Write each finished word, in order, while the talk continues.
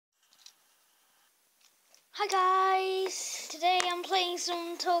Hi guys! Today I'm playing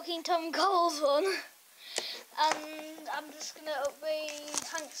some Talking Tom Goals one, and I'm just gonna upgrade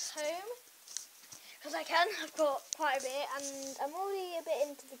Hank's home because I can. I've got quite a bit, and I'm already a bit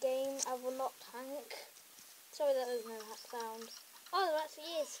into the game. I've unlocked Hank. Sorry that there's no that sound. Oh, there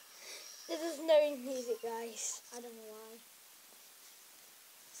actually is. There's no music, guys. I don't know why.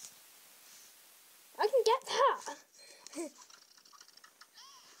 I can get that.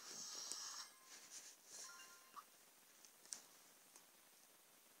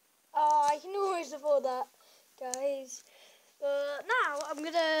 Oh, I can always afford that, guys. But now I'm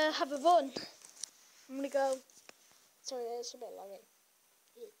gonna have a run. I'm gonna go. Sorry, it's a bit laggy.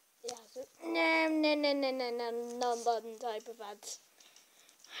 Yeah. So, no, non type of ads.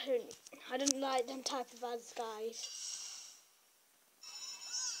 I don't like them type of ads, guys.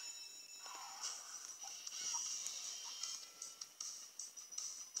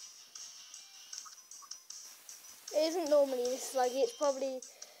 It isn't normally this laggy. It's probably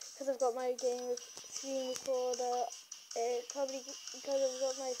because I've got my screen recorder. It's probably because I've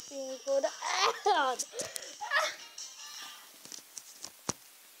got my screen recorder.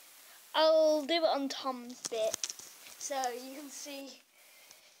 I'll do it on Tom's bit, so you can see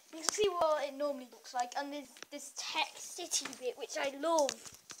what it normally looks like. And there's this Tech City bit, which I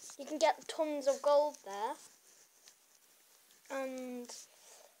love. You can get tons of gold there, and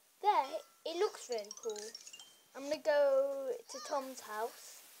there it looks really cool. I'm gonna go to Tom's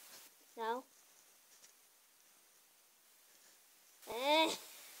house now.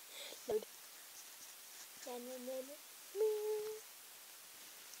 Load.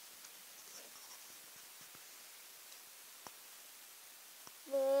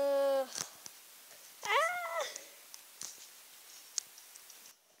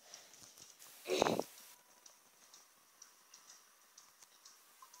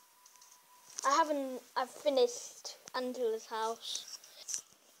 I've finished Angela's house.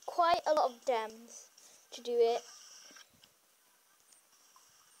 Quite a lot of gems to do it.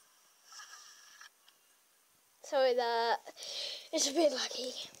 Sorry that it's a bit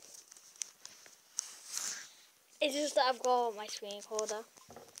laggy. It's just that I've got my screen recorder.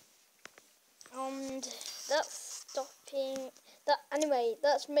 And that's stopping that anyway,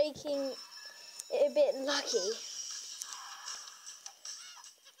 that's making it a bit laggy.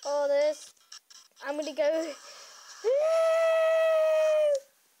 Oh, I'm gonna go.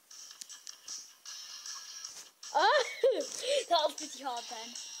 Oh, that was pretty hard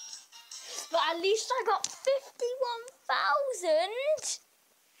then. But at least I got 51,000.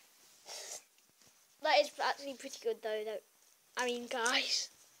 That is actually pretty good though. I mean, guys.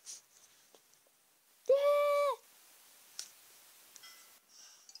 Yeah.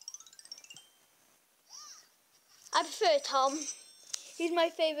 I prefer Tom. He's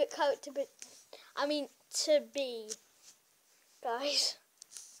my favourite character, to be, guys.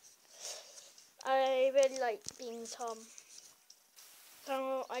 I really like being Tom.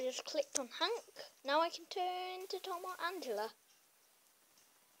 So I just clicked on Hank. Now I can turn to Tom or Angela.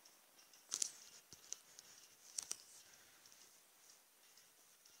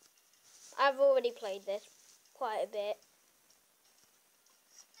 I've already played this quite a bit.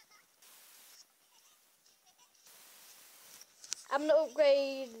 I'm gonna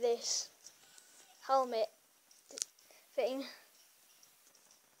upgrade this helmet thing.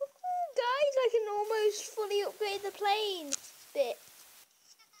 Guys, I can almost fully upgrade the plane bit.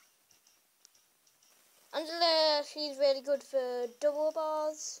 Angela, she's really good for double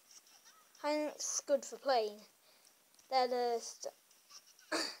bars. Hank's good for plane. They're just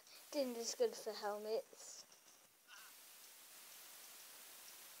Dinder's good for helmets.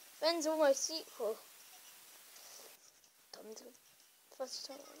 Ben's almost equal. Tom's good. First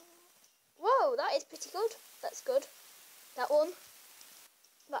time. Whoa, that is pretty good. That's good. That one.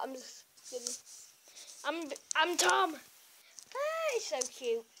 But I'm just kidding. I'm Tom. Ah, he's so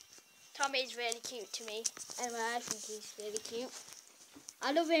cute. Tom is really cute to me. Anyway, I think he's really cute.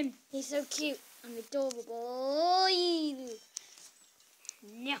 I love him. He's so cute and adorable.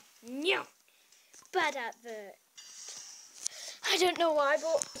 No, no. Bad advert. I don't know why,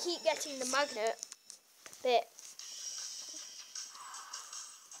 but I keep getting the magnet bit.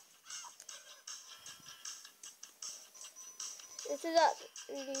 This is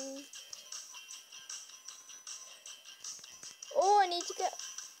actually. Oh, I need to get.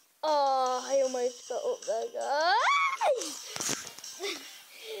 Oh, I almost got up there, guys.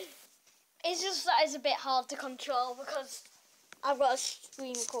 It's just that it's a bit hard to control because I've got a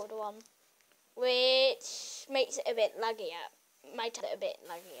screen recorder on, which makes it a bit laggier. Might have it a bit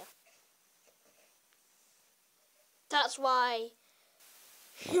laggier. That's why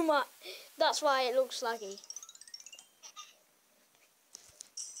That's why it looks laggy.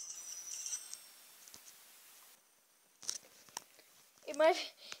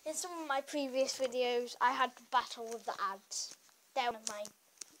 In some of my previous videos, I had to battle with the ads.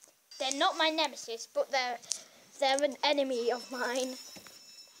 They're not my nemesis, but they're an enemy of mine.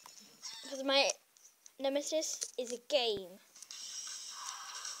 Because my nemesis is a game.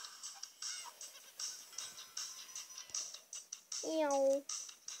 Meow.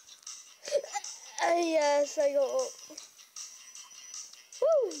 Yes, I got up.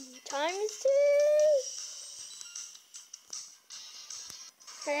 Woo! Times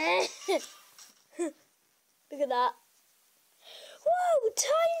 2. Look at that. Whoa!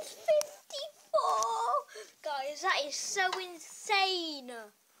 Times 54. Guys, that is so insane.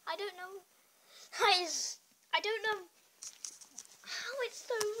 I don't know. I don't know how it's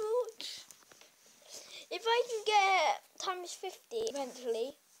so much. If I can get times 50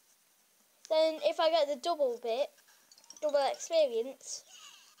 eventually, then if I get the double experience,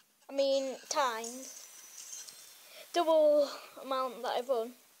 times, double amount that I've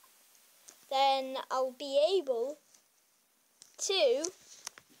won, then I'll be able to,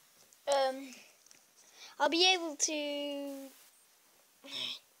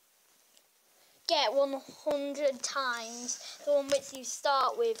 get 100 times the one which you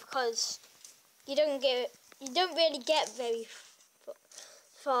start with, because you don't really get very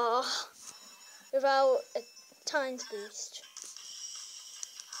far without a times boost.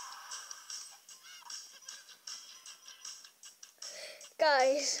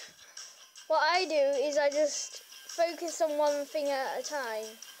 Guys, what I do is I just focus on one thing at a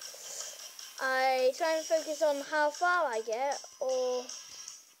time. I try and focus on how far I get, or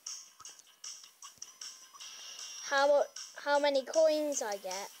how many coins I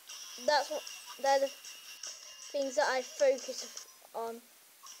get. They're the things that I focus on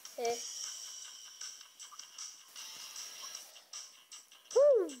here.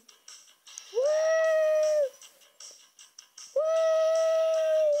 Woo! Woo! Woo! Woo!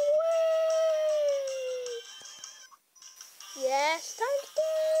 Yes, time to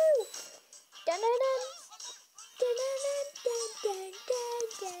go! Dun dun dun! Dun dun dun dun dun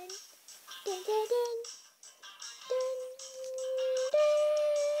dun dun dun dun dun dun.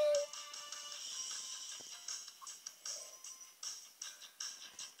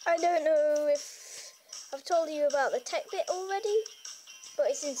 I don't know if I've told you about the tech bit already, but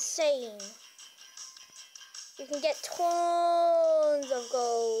it's insane. You can get tons of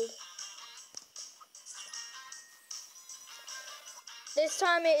gold. This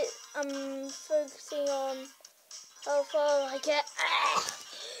time I'm focusing on how far I get.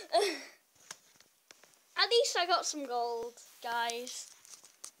 At least I got some gold, guys.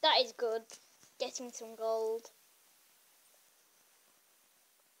 That is good, getting some gold.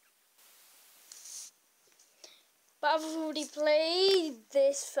 But I've already played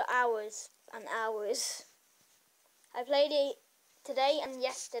this for hours and hours. I played it today and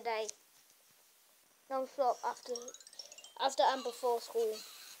yesterday, non-stop after and before school.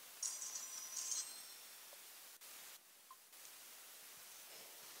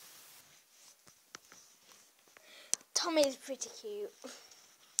 Tommy is pretty cute.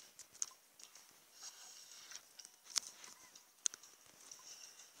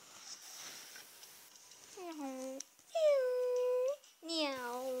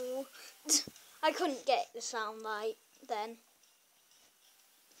 Meow. I couldn't get the sound right then.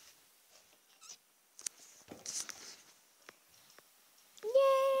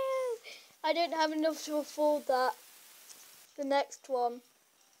 Yeah. I don't have enough to afford that. The next one.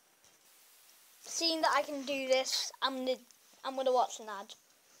 Seeing that I can do this, I'm gonna watch an ad.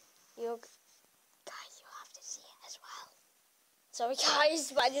 Guys, you'll have to see it as well. Sorry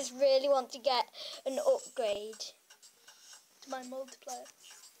guys, but I just really want to get an upgrade to my multiplayer.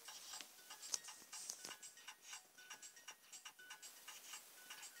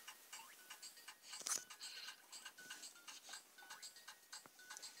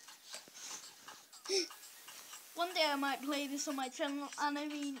 One day I might play this on my channel, and I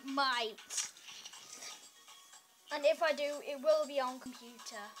mean might. And if I do, it will be on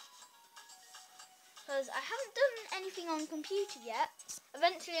computer. Because I haven't done anything on computer yet.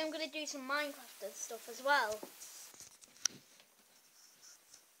 Eventually I'm going to do some Minecraft and stuff as well.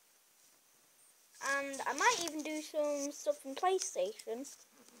 And I might even do some stuff on PlayStation.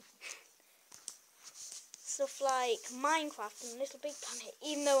 Stuff like Minecraft and Little Big Planet.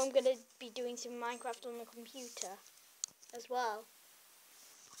 Even though I'm going to be doing some Minecraft on the computer as well.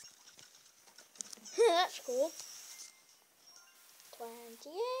 That's cool.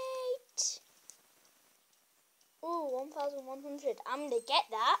 28. Ooh, 1,100. I'm gonna get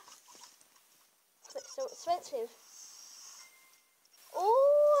that. But it's so expensive.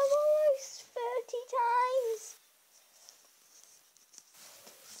 Oh, I'm almost 30 times.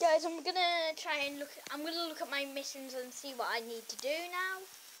 Guys, I'm gonna try and I'm gonna look at my missions and see what I need to do now.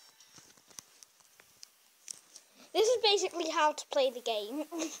 This is basically how to play the game.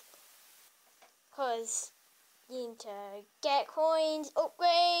 Because you need to get coins,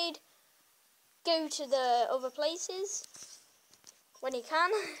 upgrade, go to the other places when you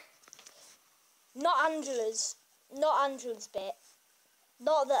can. Not Angela's bit.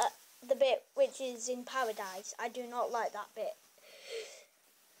 Not the bit which is in Paradise. I do not like that bit.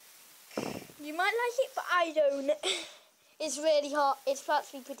 You might like it, but I don't. It's really hard. It's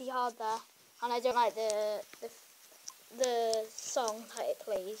actually pretty hard there, and I don't like the song that it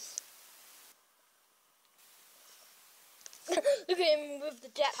plays. Look at him with the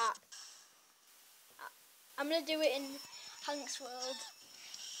jetpack. I'm gonna do it in Hank's world.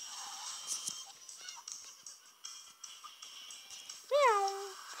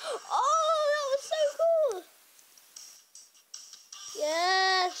 Oh, that was so cool!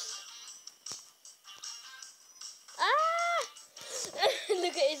 Yes! Ah!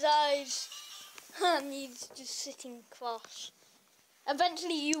 Look at his eyes. And he's just sitting cross.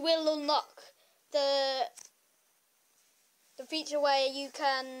 Eventually you will unlock the feature where you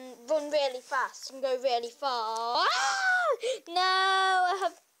can run really fast and go really far. Ah! No, I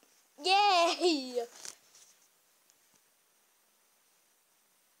have... Yay!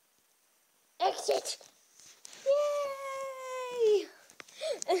 Exit! Yay!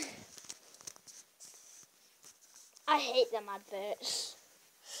 I hate them adverts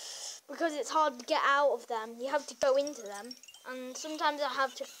because it's hard to get out of them. You have to go into them, and sometimes I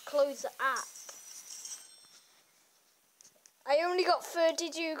have to close the app. I only got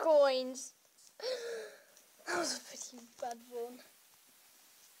 32 coins. That was a pretty bad one.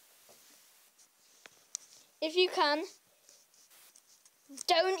 If you can,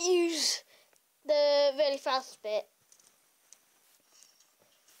 don't use the really fast bit.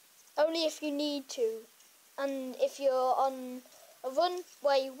 Only if you need to. And if you're on a run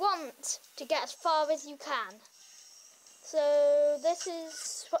where you want to get as far as you can. So this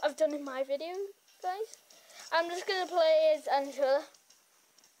is what I've done in my video, guys. I'm just going to play as Angela.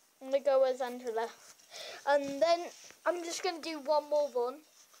 I'm going to go as Angela. And then I'm just going to do one more run.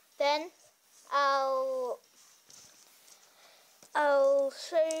 Then I'll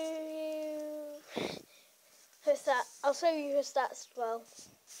show you her stats. I'll show you her stats as well.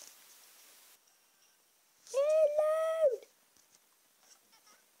 Hello.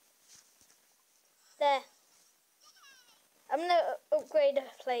 There. I'm gonna upgrade a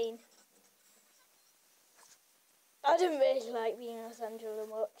plane. I don't really like being as Angela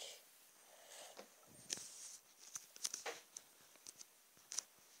much.